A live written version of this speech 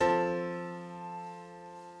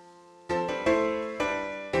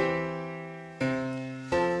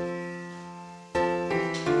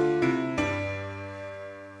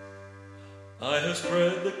to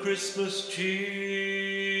spread the Christmas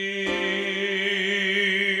cheer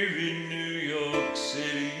in New York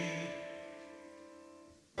City.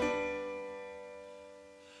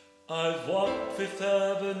 I've walked Fifth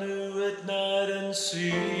Avenue at night and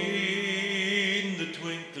seen the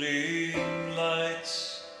twinkling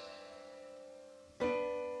lights.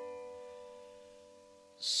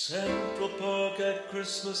 Central Park at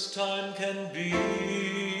Christmas time can be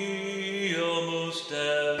almost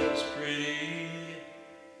as pretty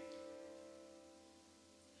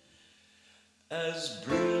as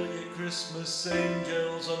brilliant Christmas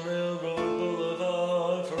angels on Railroad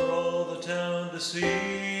Boulevard for all the town to see.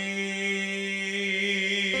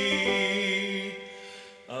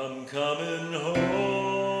 I'm coming home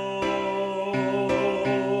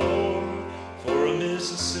for a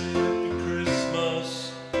Mississippi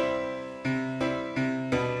Christmas.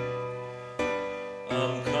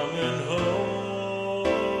 I'm coming home,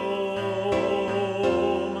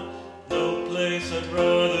 no place I'd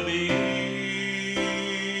rather be.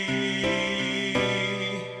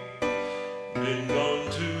 Been gone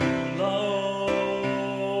too long,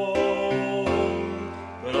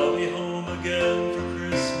 but I'll be home again for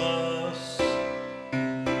Christmas.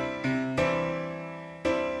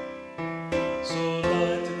 So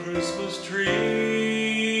light the Christmas tree,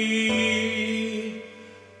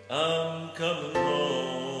 I'm coming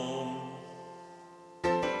home.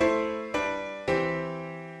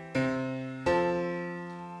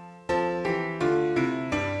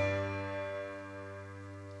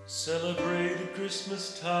 Celebrated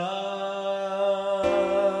Christmas time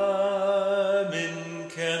in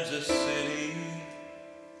Kansas City.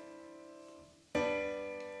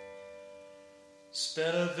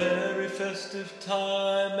 Spent a very festive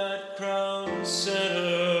time at Crown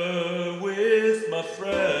Center with my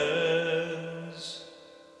friends.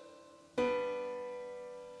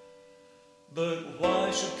 But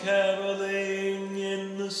why should caroling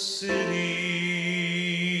in the city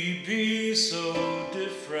be so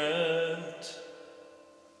different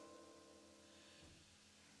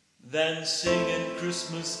than singing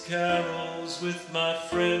Christmas carols with my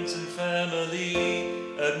friends and family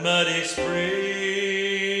at Muddy Springs?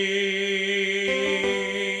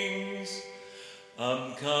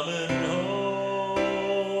 I'm coming home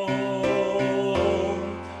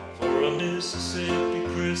for a Mississippi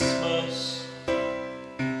Christmas.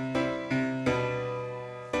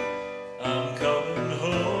 I'm coming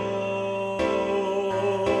home,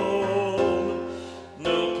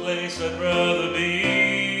 no place I'd rather be.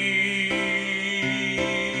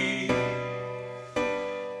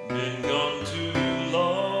 Been gone too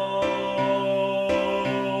long,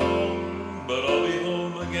 but I'll be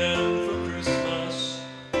home again for Christmas.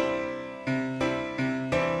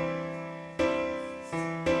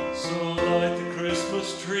 So light the Christmas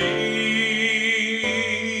tree,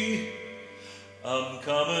 I'm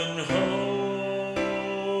coming home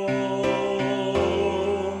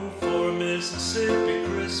for Mississippi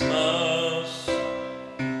Christmas.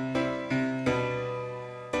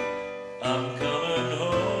 I'm coming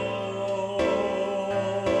home,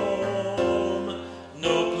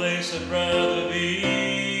 no place I'd rather be.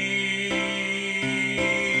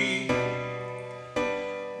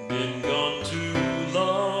 Been gone too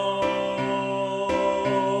long,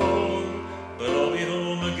 but I'll be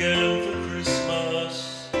home again for Christmas.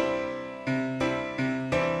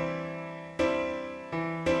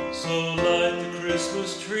 So light the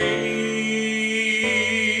Christmas tree,